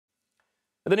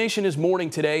The nation is mourning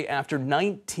today after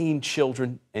 19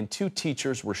 children and 2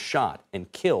 teachers were shot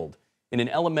and killed in an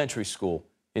elementary school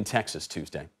in Texas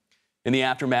Tuesday. In the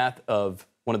aftermath of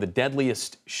one of the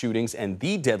deadliest shootings and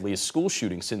the deadliest school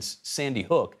shooting since Sandy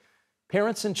Hook,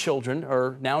 parents and children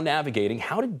are now navigating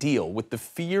how to deal with the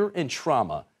fear and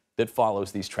trauma that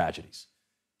follows these tragedies.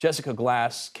 Jessica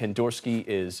Glass Kendorski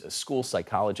is a school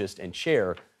psychologist and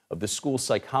chair of the school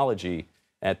psychology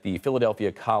at the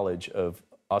Philadelphia College of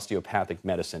Osteopathic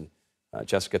Medicine.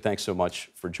 Jessica, thanks so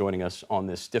much for joining us on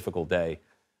this difficult day.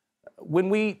 When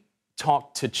we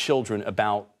talk to children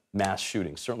about mass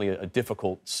shootings, certainly a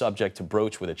difficult subject to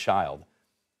broach with a child,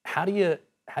 how do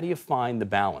you find the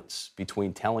balance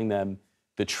between telling them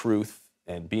the truth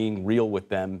and being real with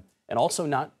them, and also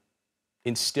not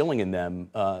instilling in them,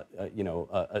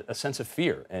 a sense of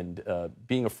fear and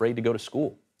being afraid to go to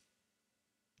school?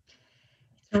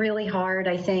 Really hard,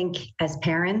 I think, as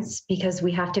parents, because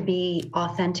we have to be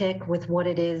authentic with what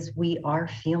it is we are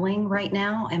feeling right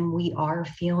now. And we are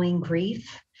feeling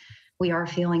grief. We are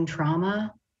feeling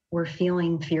trauma. We're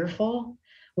feeling fearful.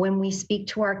 When we speak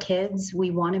to our kids,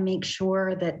 we want to make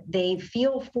sure that they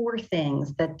feel 4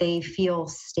 things: that they feel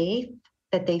safe,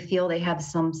 that they feel they have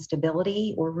some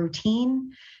stability or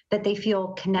routine, that they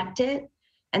feel connected,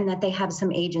 and that they have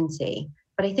some agency.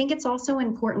 But I think it's also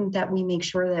important that we make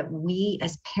sure that we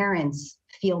as parents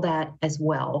feel that as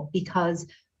well, because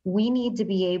we need to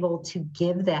be able to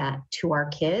give that to our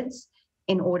kids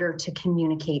in order to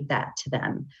communicate that to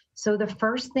them. So the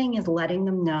first thing is letting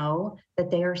them know that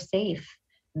they are safe,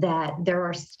 that there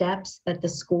are steps that the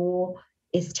school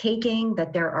is taking,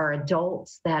 that there are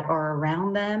adults that are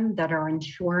around them that are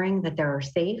ensuring that they're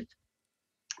safe,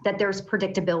 that there's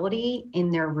predictability in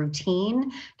their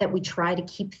routine, that we try to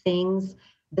keep things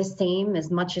the same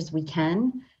as much as we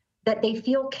can, that they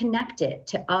feel connected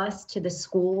to us, to the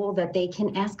school, that they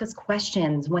can ask us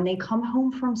questions. When they come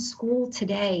home from school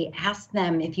today, ask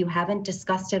them, if you haven't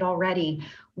discussed it already,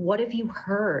 what have you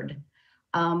heard?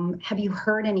 Have you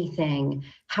heard anything?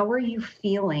 How are you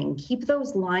feeling? Keep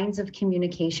those lines of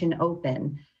communication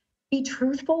open. Be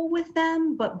truthful with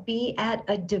them, but be at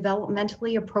a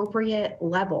developmentally appropriate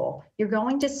level. You're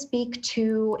going to speak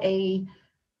to a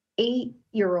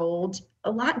 8-year-old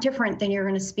a lot different than you're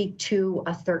going to speak to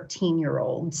a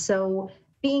 13-year-old. So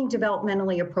being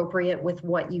developmentally appropriate with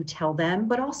what you tell them,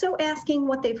 but also asking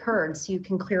what they've heard so you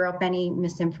can clear up any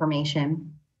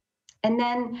misinformation. And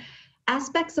then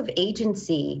aspects of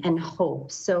agency and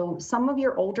hope. So some of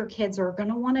your older kids are going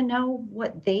to want to know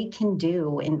what they can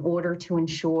do in order to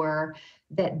ensure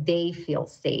that they feel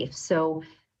safe. So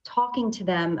talking to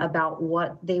them about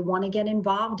what they want to get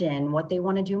involved in, what they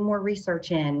want to do more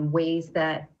research in, ways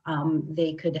that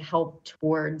they could help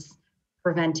towards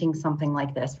preventing something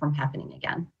like this from happening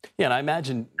again. Yeah, and I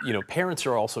imagine, parents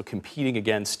are also competing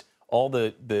against all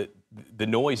the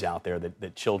noise out there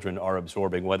that children are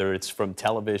absorbing, whether it's from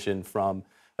television, from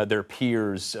their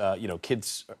peers.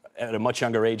 Kids at a much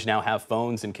younger age now have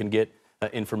phones and can get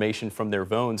information from their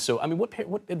phones. So, I mean,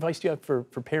 what advice do you have for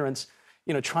parents,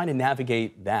 trying to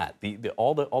navigate that,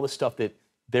 all the stuff that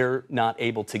they're not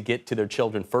able to get to their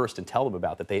children first and tell them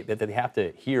about, that they have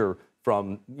to hear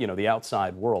from, the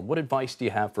outside world? What advice do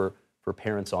you have for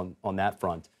parents on that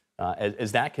front,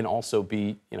 as that can also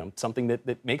be, something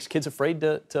that makes kids afraid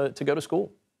to go to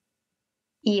school?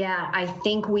 Yeah, I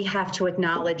think we have to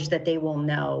acknowledge that they will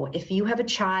know. If you have a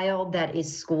child that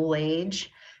is school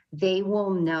age, they will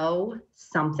know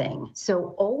something.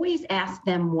 So always ask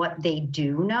them what they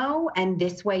do know, and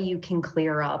this way you can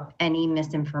clear up any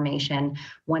misinformation.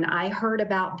 When I heard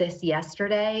about this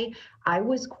yesterday, I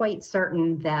was quite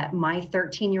certain that my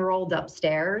 13-year-old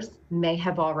upstairs may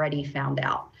have already found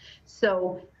out.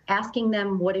 So asking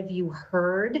them, what have you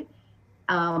heard?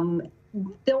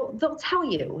 They'll tell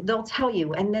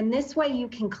you. And then this way you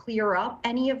can clear up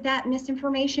any of that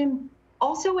misinformation.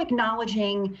 Also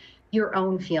acknowledging your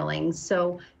own feelings.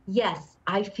 So yes,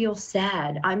 I feel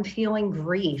sad. I'm feeling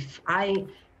grief. I'm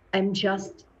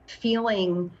just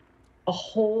feeling a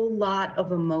whole lot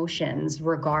of emotions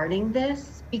regarding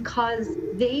this, because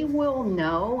they will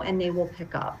know and they will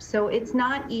pick up. So it's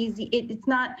not easy. It's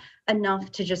not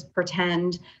enough to just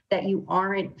pretend that you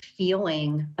aren't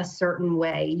feeling a certain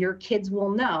way. Your kids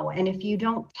will know. And if you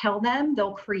don't tell them,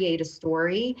 they'll create a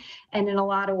story. And in a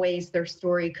lot of ways, their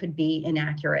story could be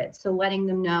inaccurate. So letting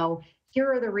them know,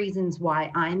 here are the reasons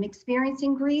why I'm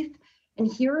experiencing grief,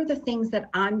 and here are the things that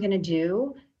I'm going to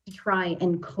do to try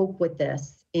and cope with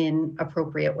this in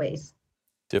appropriate ways.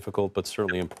 Difficult, but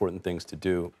certainly important things to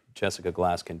do. Jessica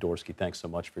Glass Kendorski, thanks so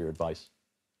much for your advice.